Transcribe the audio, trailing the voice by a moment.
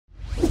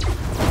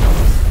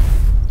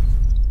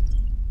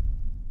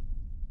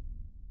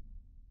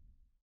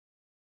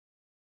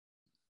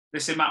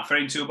This is Matt for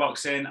Into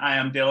Boxing. I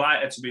am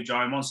delighted to be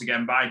joined once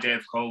again by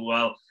Dave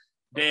Coldwell.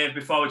 Dave,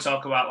 before we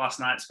talk about last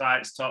night's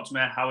fights, talk to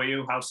me. How are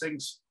you? How's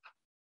things?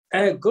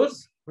 Good,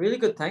 really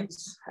good,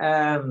 thanks.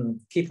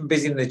 Keeping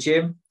busy in the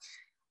gym,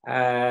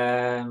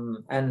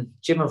 and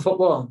gym and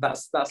football.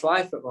 That's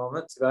life at the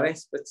moment, to be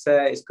honest. But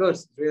it's good.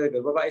 It's really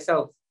good. What about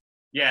yourself?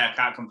 Yeah, I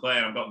can't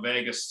complain. I've got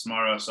Vegas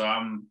tomorrow, so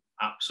I'm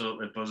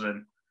absolutely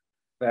buzzing.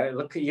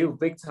 Look at you,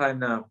 big time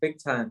now, big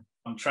time.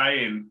 I'm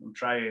trying.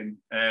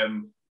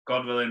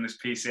 God willing, this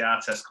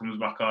PCR test comes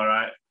back all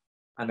right.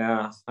 I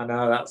know.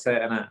 That's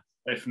it, isn't it?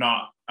 If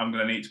not, I'm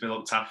going to need to be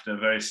looked after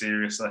very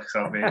seriously because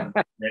I'll be in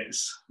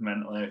bits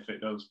mentally if it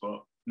does.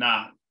 But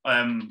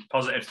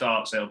positive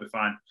thoughts, it'll be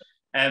fine.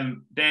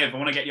 Dave, I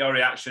want to get your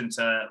reaction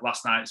to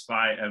last night's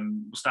fight.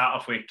 We'll start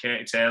off with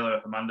Katie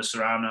Taylor, Amanda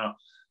Serrano.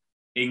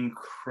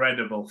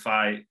 Incredible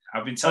fight.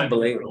 I've been telling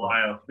you for a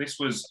while. This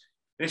was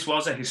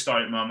a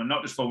historic moment,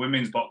 not just for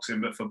women's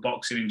boxing, but for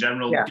boxing in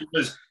general. Yeah.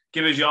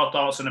 Give us your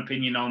thoughts and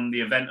opinion on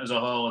the event as a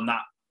whole and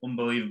that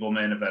unbelievable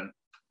main event.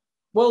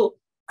 Well,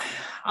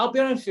 I'll be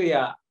honest with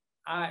you.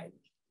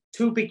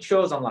 Two big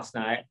shows on last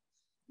night.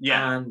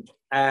 Yeah.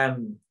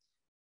 And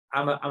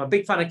I'm a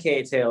big fan of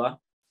Katie Taylor,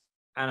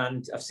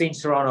 and I've seen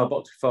Serrano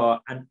box before.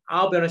 And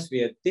I'll be honest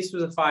with you, this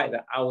was a fight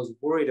that I was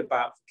worried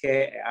about for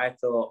Katie. I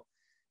thought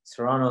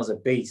Serrano's a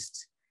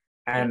beast.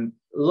 And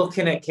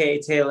looking at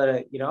Katie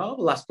Taylor, you know, over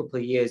the last couple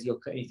of years, you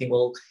think,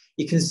 well,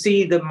 you can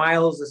see the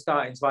miles are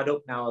starting to add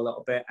up now a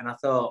little bit. And I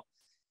thought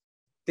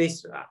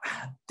this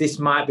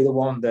might be the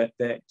one that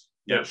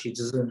she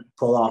doesn't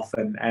pull off.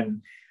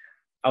 And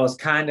I was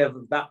kind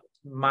of that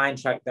mind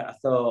track that I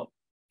thought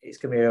it's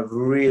going to be a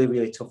really,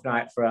 really tough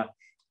night for her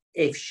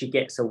if she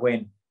gets a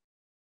win.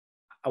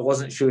 I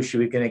wasn't sure she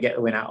was going to get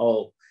the win at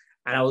all.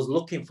 And I was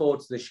looking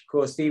forward to the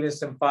Shakur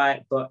Stevenson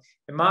fight. But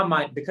in my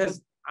mind,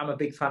 because I'm a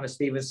big fan of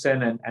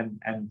Stevenson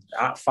and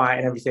that fight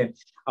and everything,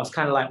 I was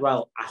kind of like,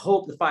 well, I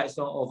hope the fights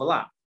don't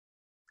overlap.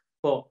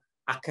 But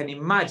I can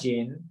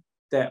imagine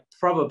that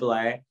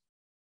probably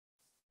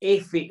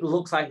if it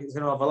looks like it's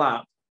going to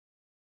overlap,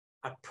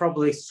 I'd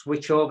probably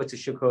switch over to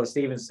Shakur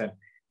Stevenson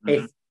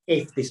if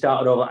they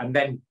started over and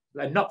then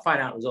not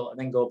find out the result and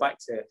then go back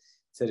to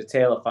the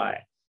Taylor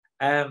fight.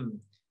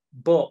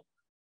 But,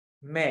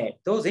 mate,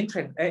 those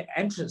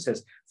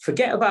entrances,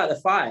 forget about the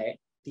fight,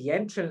 the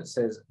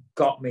entrances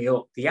got me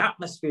up, the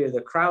atmosphere,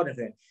 the crowd, and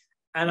everything.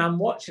 And I'm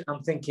watching,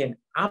 I'm thinking,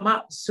 I'm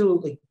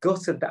absolutely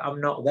gutted that I'm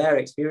not there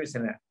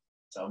experiencing it.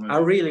 I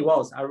really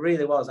was.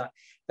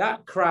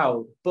 That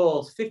crowd,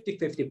 both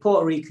 50-50,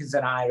 Puerto Ricans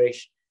and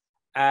Irish,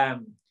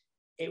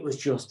 it was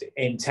just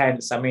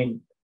intense. I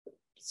mean,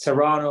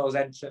 Serrano's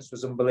entrance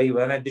was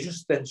unbelievable. And then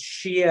just the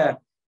sheer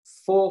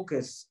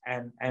focus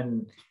and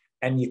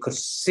you could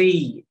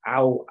see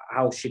how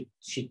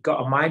she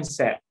got a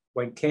mindset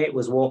when Kate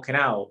was walking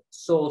out,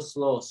 so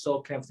slow,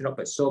 soaking everything up,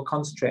 but so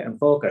concentrated and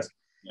focused.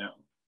 Yeah.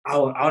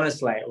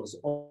 Honestly, it was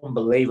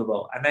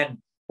unbelievable. And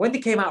then when they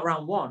came out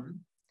round one,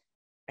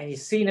 and you've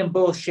seen them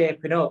both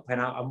shaping up, and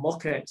I'm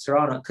looking at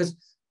Serrano, because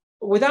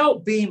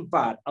without being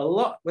bad,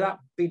 without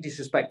being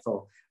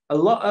disrespectful, a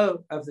lot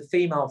of the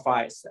female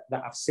fights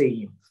that I've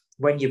seen,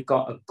 when you've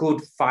got a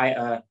good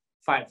fighter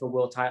fight for a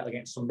world title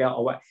against somebody else,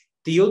 or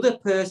the other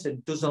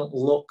person doesn't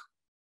look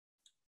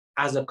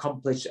as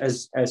accomplished,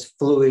 as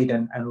fluid,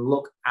 and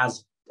look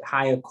as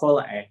higher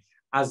quality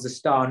as the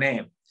star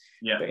name.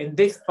 Yeah. But in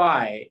this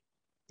fight,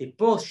 they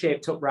both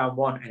shaped up round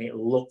one and it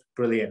looked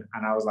brilliant.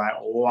 And I was like,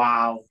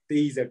 wow,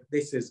 this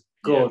is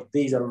good. Yeah.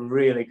 These are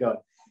really good.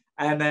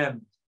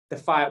 And the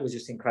fight was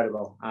just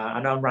incredible.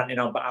 I know I'm ranting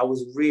on, but I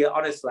was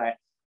honestly,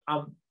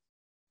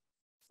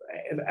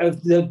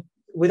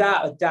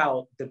 without a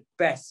doubt, the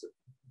best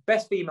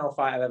female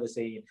fight I've ever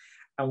seen.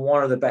 And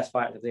one of the best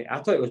fights of the day. I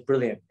thought it was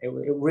brilliant. It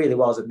really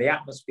was. And the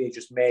atmosphere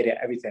just made it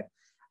everything.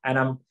 And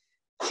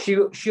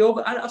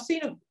I've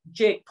seen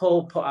Jake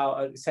Paul put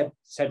out, said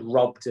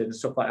robbed and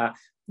stuff like that.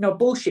 No,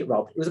 bullshit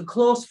robbed. It was a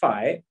close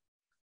fight,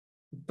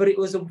 but it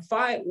was a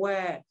fight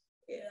where,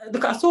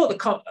 look, I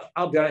thought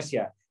I'll be honest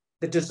here,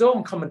 the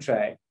DAZN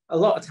commentary, a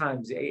lot of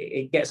times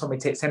it gets on my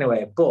tits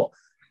anyway, but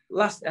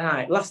last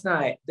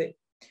night, they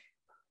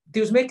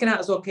was making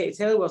out as though Katie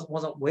Taylor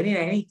wasn't winning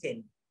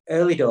anything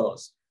early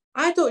doors.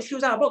 I thought she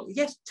was out of box.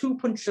 Yes, two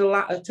punches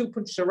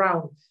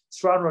around.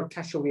 Serrano would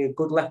cash away a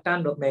good left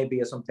hand up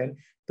maybe or something.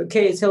 But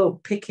Katie Taylor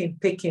picking.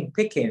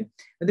 And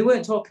they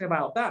weren't talking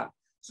about that.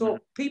 So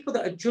people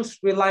that are just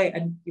relying,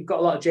 and you've got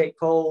a lot of Jake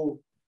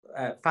Paul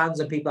fans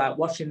and people out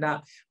watching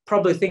that,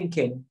 probably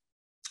thinking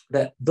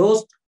that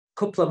those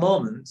couple of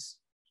moments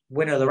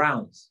win her the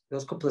rounds.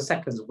 Those couple of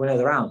seconds win her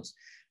the rounds.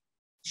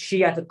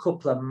 She had a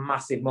couple of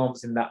massive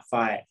moments in that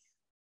fight.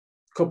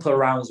 A couple of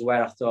rounds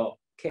where I thought,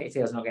 Katie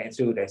Taylor's not getting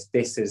through this.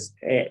 This is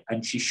it.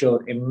 And she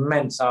showed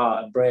immense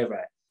heart and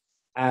bravery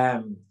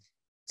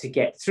to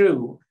get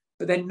through.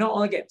 But then not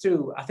only get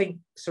through, I think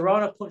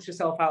Serrano punched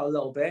herself out a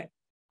little bit,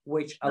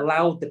 which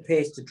allowed the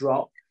pace to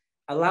drop,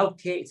 allowed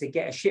Katie to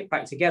get her shit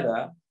back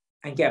together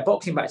and get her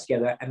boxing back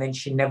together. And then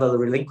she never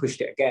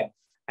relinquished it again.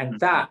 And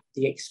that,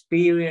 the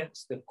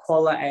experience, the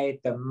quality,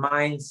 the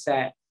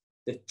mindset,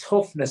 the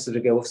toughness of the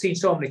girl. We've seen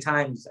so many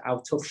times how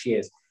tough she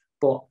is,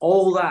 but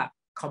all that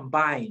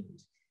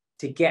combined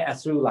to get her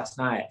through last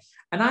night.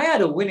 And I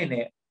had her winning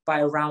it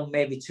by around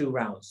maybe 2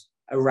 rounds.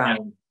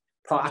 Around.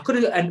 Yeah. I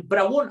could have, but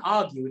I wouldn't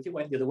argue if it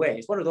went the other way.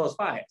 It's one of those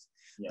fights.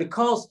 Yeah.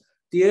 Because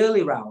the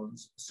early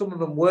rounds, some of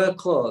them were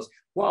close.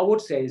 What I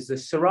would say is the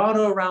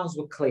Serrano rounds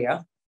were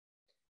clear,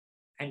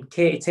 and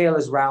Katie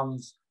Taylor's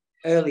rounds,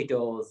 early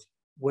doors,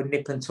 were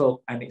nip and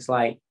tuck. And it's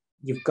like,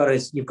 you've got to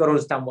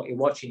understand what you're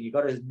watching. You've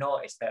got to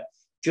notice that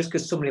just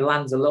because somebody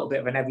lands a little bit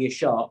of an heavier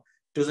shot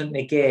doesn't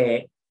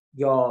negate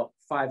your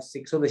 5,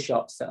 6 other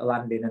shots that are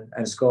landing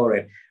and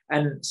scoring.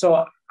 And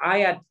so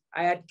I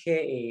had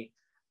Katie.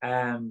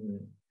 I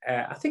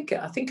think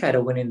I had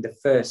her winning the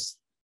first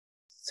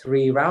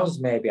 3 rounds,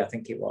 maybe. I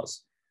think it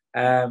was.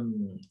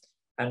 And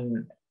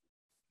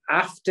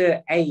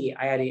after 8,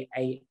 I had it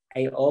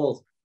 8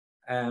 all.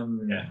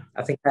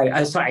 I think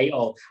I saw 8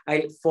 all. I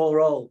had 4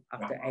 all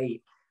after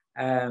 8.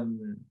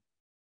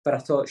 But I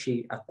thought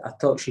she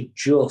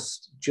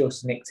just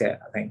nicked it.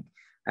 I think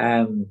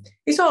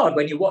it's hard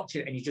when you watch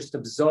it and you're just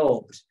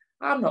absorbed.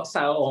 I'm not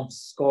sat at home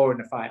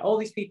scoring a fight. All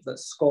these people that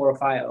score a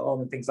fight at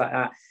home and things like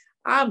that.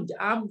 I'm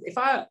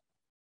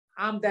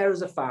there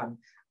as a fan.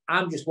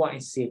 I'm just wanting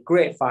to see a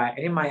great fight,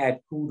 and in my head,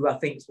 who do I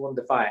think's won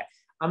the fight?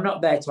 I'm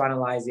not there to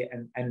analyze it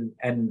and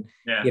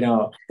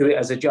do it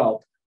as a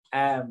job.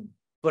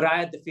 But I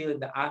had the feeling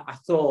that I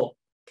thought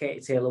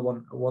Katie Taylor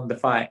won the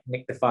fight,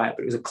 nicked the fight,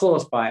 but it was a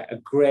close fight, a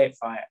great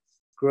fight,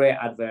 great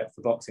advert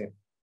for boxing.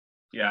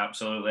 Yeah,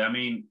 absolutely. I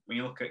mean, when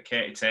you look at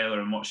Katie Taylor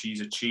and what she's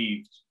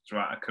achieved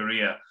throughout her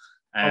career,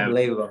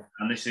 unbelievable.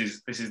 And this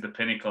is the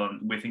pinnacle.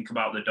 And we think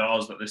about the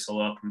doors that this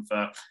will open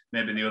for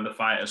maybe the other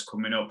fighters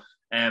coming up.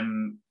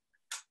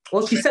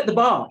 Well, she set the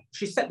bar.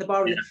 She set the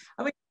bar. Yeah.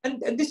 I mean,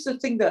 and this is the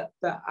thing that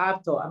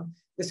I've thought.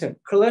 Listen,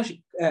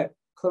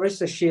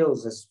 Clarissa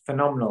Shields is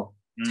phenomenal.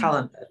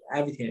 Talent,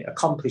 everything,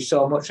 accomplished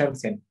so much,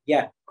 everything.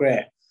 Yeah,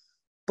 great.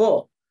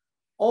 But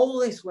all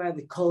this where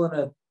they're calling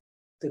her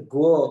the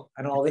GOAT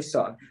and all this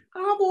sort of,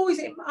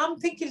 I'm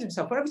thinking to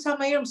myself, but every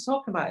time I hear them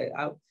talking about it,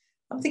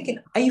 I'm thinking,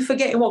 are you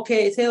forgetting what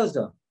Katie Taylor's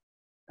done?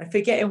 And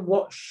forgetting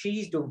what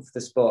she's done for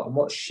the sport and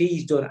what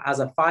she's done as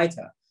a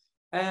fighter.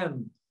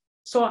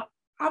 So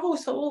I've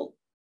always thought, well,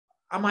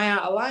 am I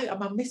out of line?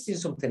 Am I missing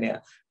something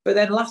here? But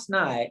then last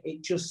night,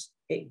 it just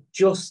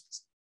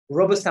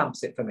rubber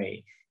stamps it for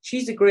me.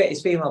 She's the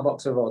greatest female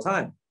boxer of all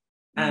time.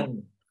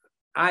 And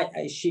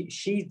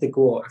she's the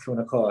GOAT, if you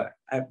want to call it.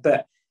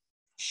 But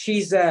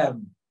she's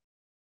been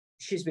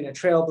a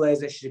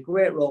trailblazer. She's a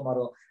great role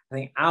model. I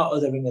think out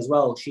of the ring as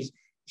well.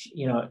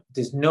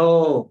 There's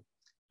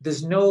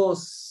no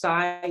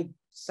side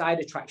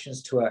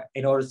attractions to her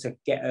in order to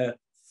get her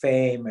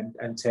fame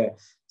and to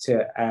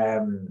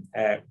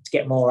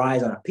get more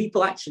eyes on her.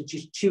 People actually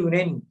just tune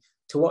in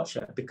to watch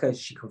her because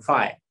she can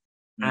fight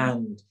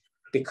and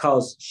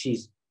because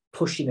she's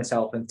pushing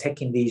herself and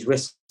taking these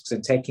risks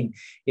and taking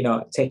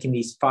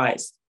these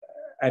fights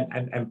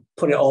and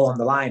put it all on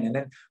the line. And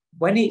then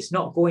when it's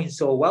not going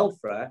so well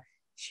for her,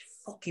 she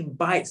fucking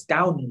bites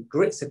down and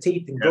grits her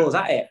teeth and goes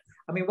at it.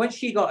 I mean, when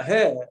she got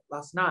hurt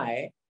last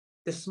night,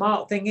 the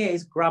smart thing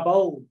is grab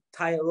hold,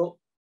 tie her up,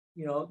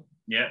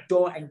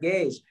 don't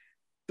engage.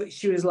 But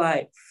she was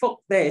like, fuck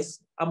this,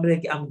 I'm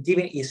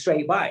giving it you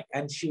straight back.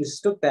 And she was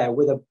stuck there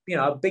with a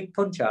big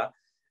puncher.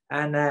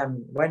 And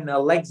when her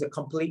legs are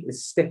completely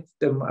stiff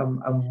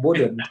and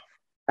wooden,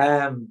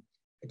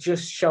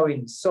 just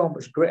showing so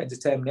much grit and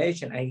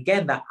determination. And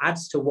again, that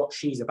adds to what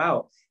she's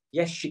about.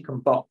 Yes, she can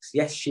box.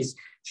 Yes, she's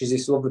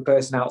this lovely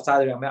person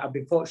outside of it. I mean, I've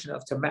been fortunate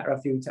enough to meet her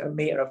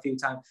a few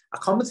times. I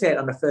commentated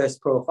on the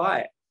first pro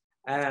fight.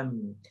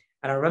 And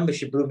I remember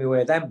she blew me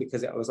away then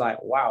because it was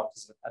like, wow,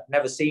 because I'd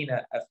never seen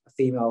a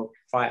female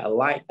fighter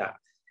like that.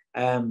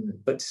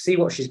 But to see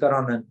what she's got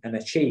on and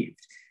achieved,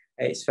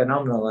 it's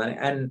phenomenal.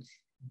 And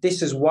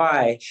this is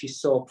why she's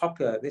so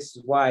popular. This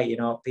is why,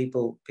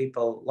 people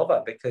love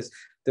her, because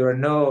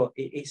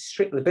it's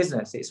strictly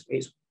business.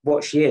 It's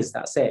what she is.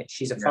 That's it.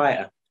 She's a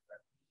fighter.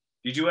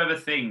 Did you ever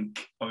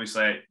think,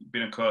 obviously, you've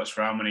been a coach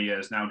for how many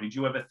years now, did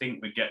you ever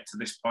think we'd get to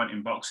this point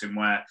in boxing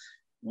where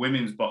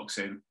women's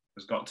boxing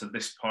has got to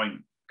this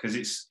point? Because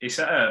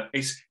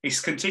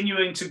it's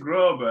continuing to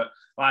grow, but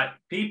like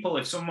people,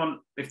 if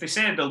they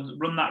say they'll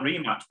run that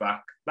rematch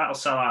back, that'll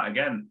sell out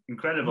again.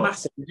 Incredible.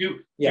 Massive. Did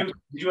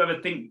you ever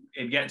think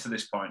it'd get to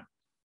this point?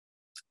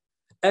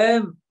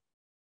 There's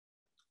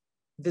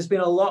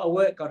been a lot of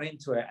work gone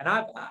into it, and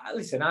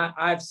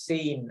I've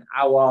seen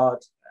Howard.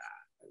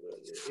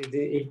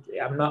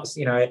 I'm not,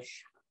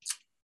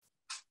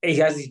 he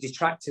has his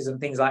detractors and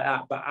things like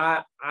that, but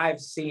I've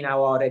seen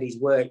how hard Eddie's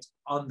worked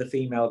on the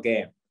female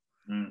game.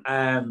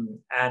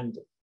 And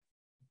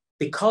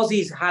because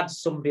he's had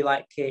somebody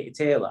like Katie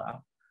Taylor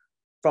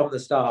from the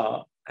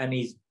start, and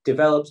he's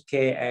developed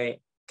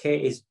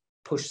Katie's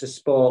pushed the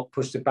sport,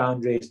 pushed the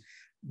boundaries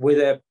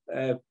with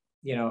her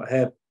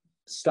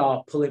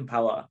star pulling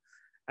power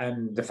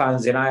and the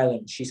fans in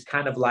Ireland. She's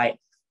kind of like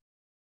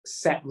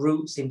set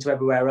roots into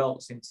everywhere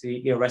else,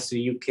 into the rest of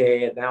the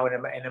UK, now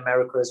in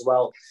America as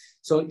well.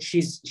 So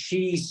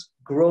she's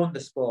grown the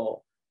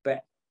sport,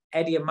 but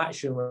Eddie and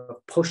Matchroom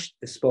have pushed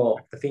the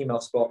sport, the female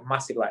sport,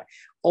 massively,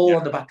 all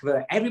on the back of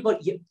her.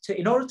 Everybody,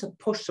 in order to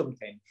push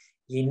something,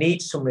 you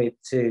need somebody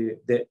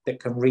that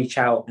can reach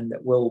out and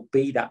that will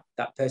be that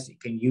person you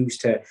can use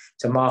to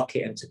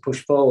market and to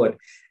push forward.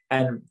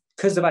 And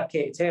because they've had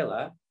Katie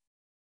Taylor,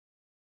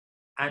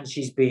 and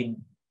she's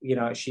been,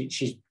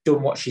 she's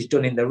done what she's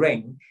done in the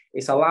ring,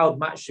 it's allowed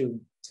Matchroom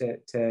to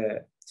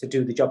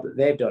do the job that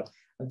they've done.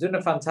 And done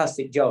a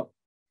fantastic job.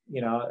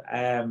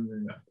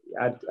 The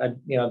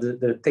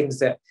things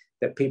that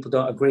people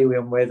don't agree with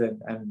them with,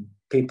 and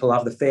people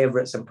have the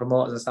favourites and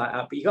promoters and stuff like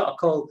that. But you got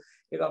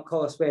to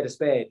call a spade a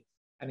spade.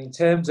 And in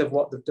terms of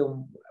what they've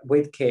done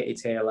with Katie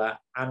Taylor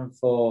and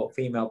for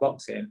female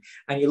boxing,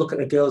 and you look at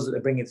the girls that they're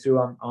bringing through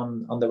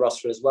on the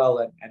roster as well,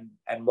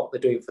 and what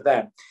they're doing for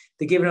them,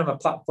 they're giving them a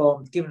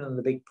platform, giving them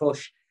the big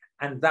push,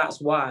 and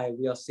that's why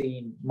we are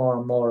seeing more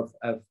and more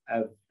of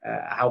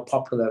how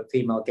popular the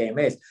female game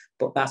is.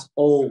 But that's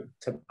all,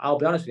 I'll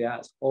be honest with you,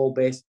 that's all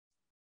based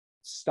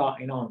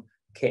starting on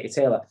Katie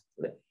Taylor.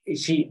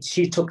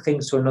 She took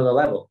things to another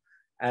level.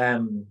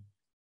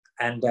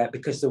 And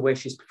because of the way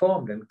she's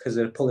performed and because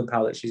of the pulling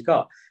power that she's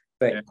got.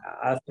 But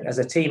I think as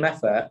a team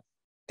effort,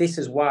 this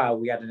is why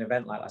we had an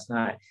event like last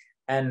night.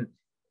 And,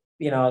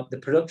 the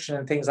production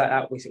and things like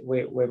that,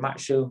 we're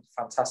Matchroom,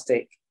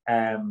 fantastic.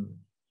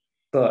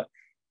 But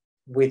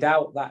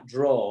without that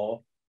draw,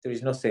 there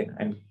is nothing.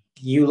 And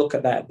you look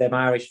at them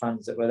Irish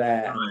fans that were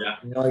there.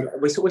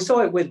 We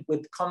saw it with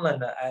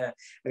Conlon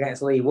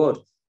against Lee Wood.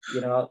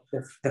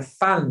 The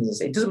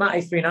fans, it doesn't matter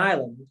if you're in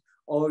Ireland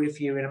or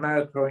if you're in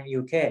America or in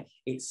UK,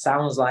 it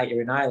sounds like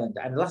you're in Ireland.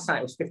 And last night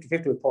it was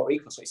 50-50 with Puerto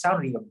Rico, so it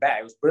sounded even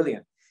better. It was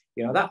brilliant.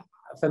 That,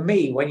 for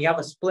me, when you have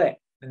a split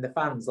in the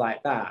fans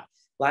like that,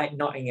 like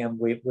Nottingham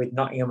with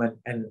Nottingham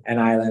and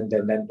Ireland,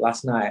 and then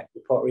last night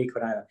with Puerto Rico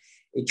and Ireland,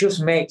 it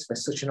just makes for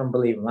such an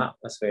unbelievable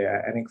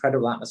atmosphere, an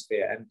incredible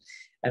atmosphere.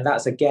 And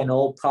that's, again,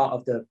 all part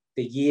of the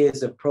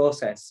years of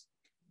process,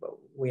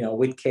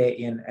 with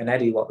Katie and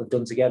Eddie, what they've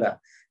done together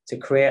to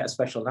create a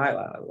special night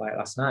like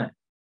last night.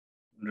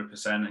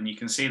 100%, and you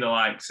can see the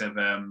likes of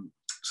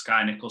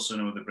Sky Nicholson,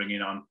 who they're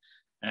bringing on,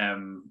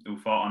 who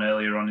fought on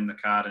earlier on in the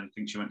card, and I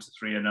think she went to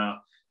 3-0.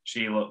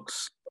 She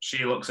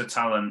looks a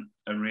talent,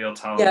 a real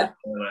talent,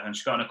 and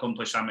she's got an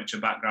accomplished amateur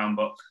background.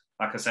 But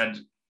like I said,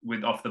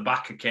 with off the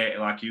back of Katie,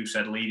 like you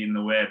said, leading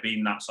the way,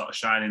 being that sort of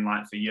shining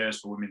light for years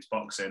for women's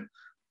boxing,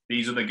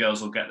 these other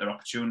girls will get their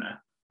opportunity.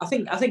 I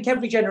think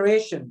every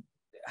generation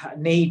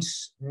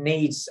needs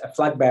a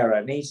flag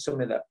bearer, needs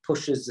somebody that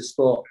pushes the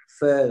sport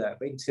further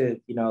into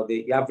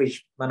the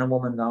average man and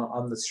woman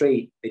on the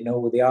street. They know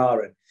who they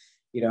are,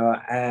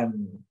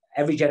 and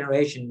every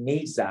generation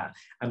needs that.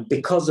 And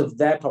because of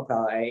their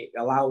popularity, it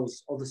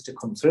allows others to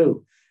come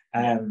through.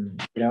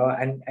 And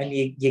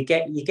you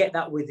get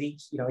that with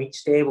each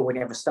stable. When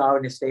you have a star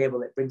in a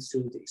stable, it brings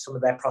through some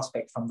of their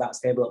prospects from that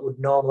stable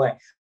that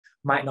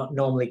might not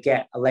normally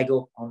get a leg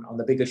up on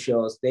the bigger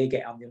shows. They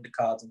get on the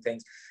undercards and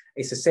things.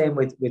 It's the same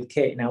with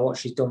Kate now, what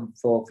she's done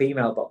for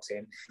female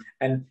boxing.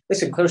 And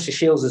listen, Clarissa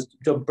Shields has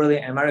done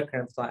brilliant in America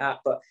and stuff like that.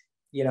 But,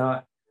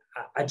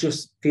 I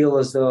just feel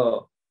as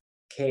though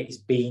Kate has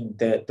been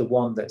the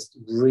one that's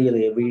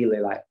really, really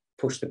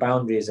pushed the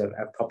boundaries of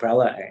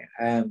popularity.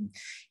 And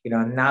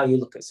now you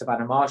look at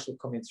Savannah Marshall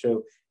coming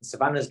through. And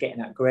Savannah's getting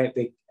that great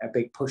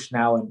big push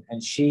now.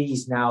 And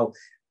she's now...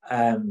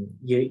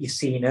 you're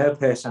seeing her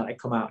personality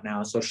come out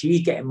now, so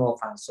she's getting more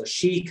fans, so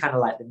she kind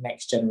of like the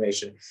next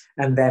generation,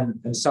 and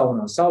so on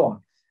and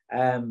so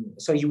on.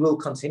 So you will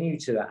continue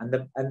to that,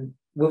 and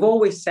we've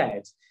always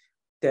said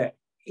that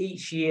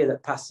each year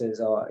that passes,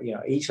 or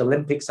each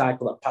Olympic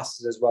cycle that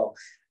passes as well,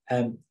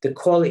 the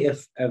quality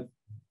of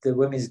the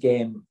women's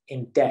game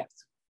in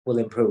depth will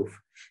improve.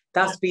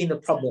 That's been the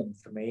problem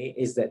for me,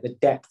 is that the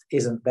depth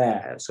isn't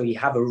there. So you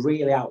have a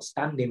really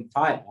outstanding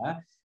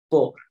fighter,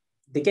 but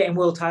they're getting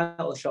world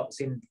title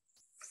shots in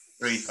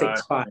 5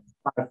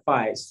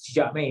 fights. Do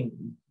you know what I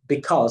mean?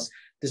 Because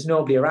there's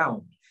nobody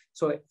around.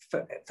 So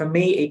for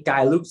me, it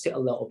dilutes it a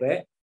little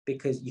bit,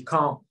 because you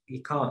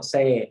can't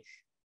say it.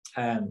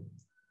 And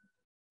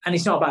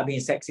it's not about being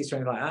sexist or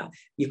anything like that.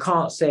 You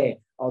can't say,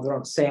 they're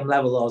on the same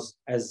level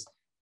as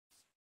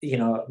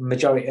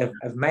majority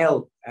of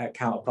male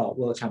counterpart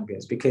world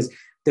champions, because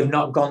they've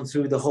not gone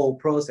through the whole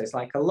process.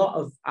 Like a lot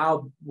of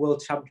our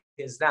world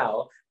champions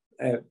now,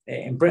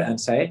 in Britain,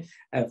 say,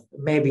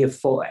 maybe a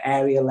full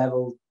area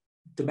level,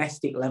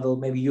 domestic level,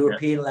 maybe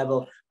European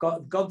level,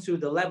 gone through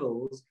the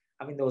levels,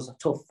 having those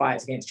tough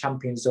fights against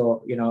champions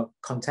or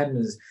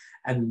contenders,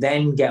 and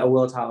then get a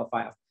world title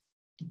fight.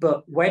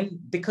 But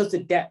because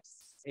the depth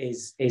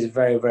is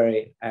very,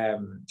 very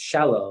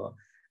shallow,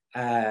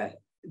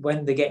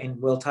 when they're getting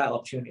world title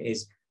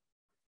opportunities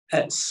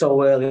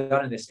so early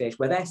on in the stage,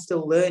 where they're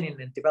still learning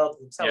and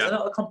developing themselves, they're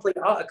not a complete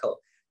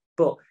article.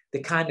 But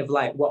they're kind of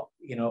like what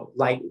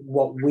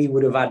we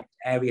would have had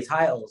area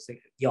titles.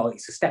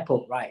 It's a step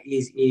up, right?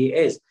 It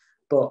is.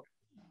 But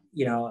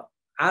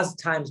as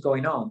time's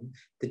going on,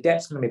 the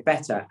depth's going to be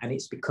better, and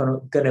it's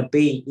going to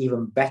be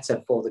even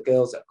better for the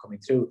girls that are coming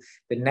through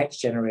the next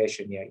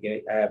generation.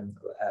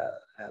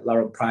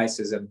 Lauren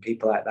Prices and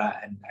people like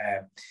that, and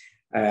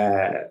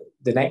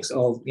the next,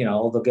 all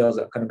the girls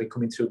that are going to be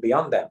coming through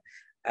beyond them.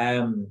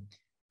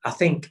 I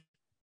think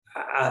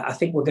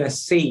we're going to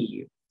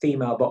see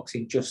female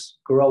boxing just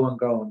grow and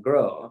grow and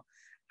grow,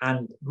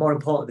 and more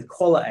importantly, the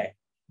quality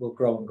will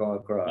grow and grow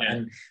and grow. Yeah.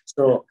 And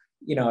so,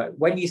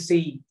 when you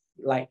see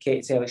like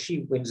Katie Taylor,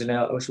 she wins a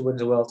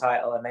world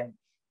title, and then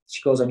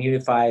she goes on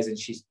Unifiers and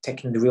she's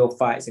taking the real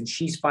fights, and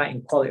she's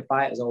fighting quality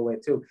fighters all the way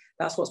through.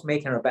 That's what's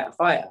making her a better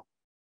fighter.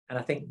 And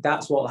I think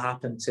that's what will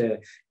happen to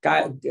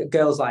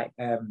girls like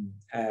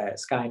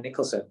Sky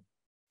Nicholson.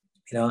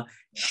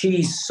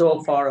 She's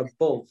so far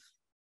above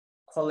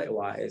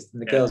quality-wise than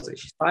the girls that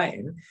she's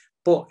fighting.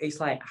 But it's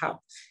like, how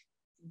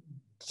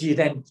do you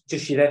then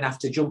have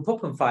to jump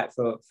up and fight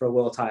for a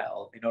world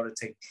title in order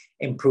to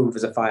improve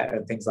as a fighter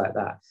and things like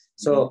that?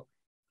 So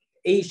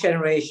each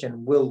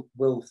generation will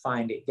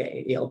find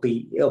it'll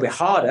be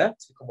harder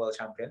to become world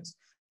champions,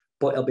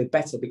 but it'll be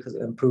better because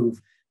it'll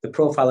improve the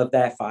profile of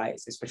their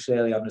fights, especially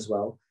early on as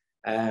well,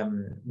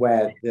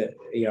 where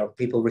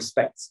people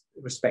respect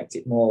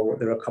it more,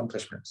 their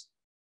accomplishments.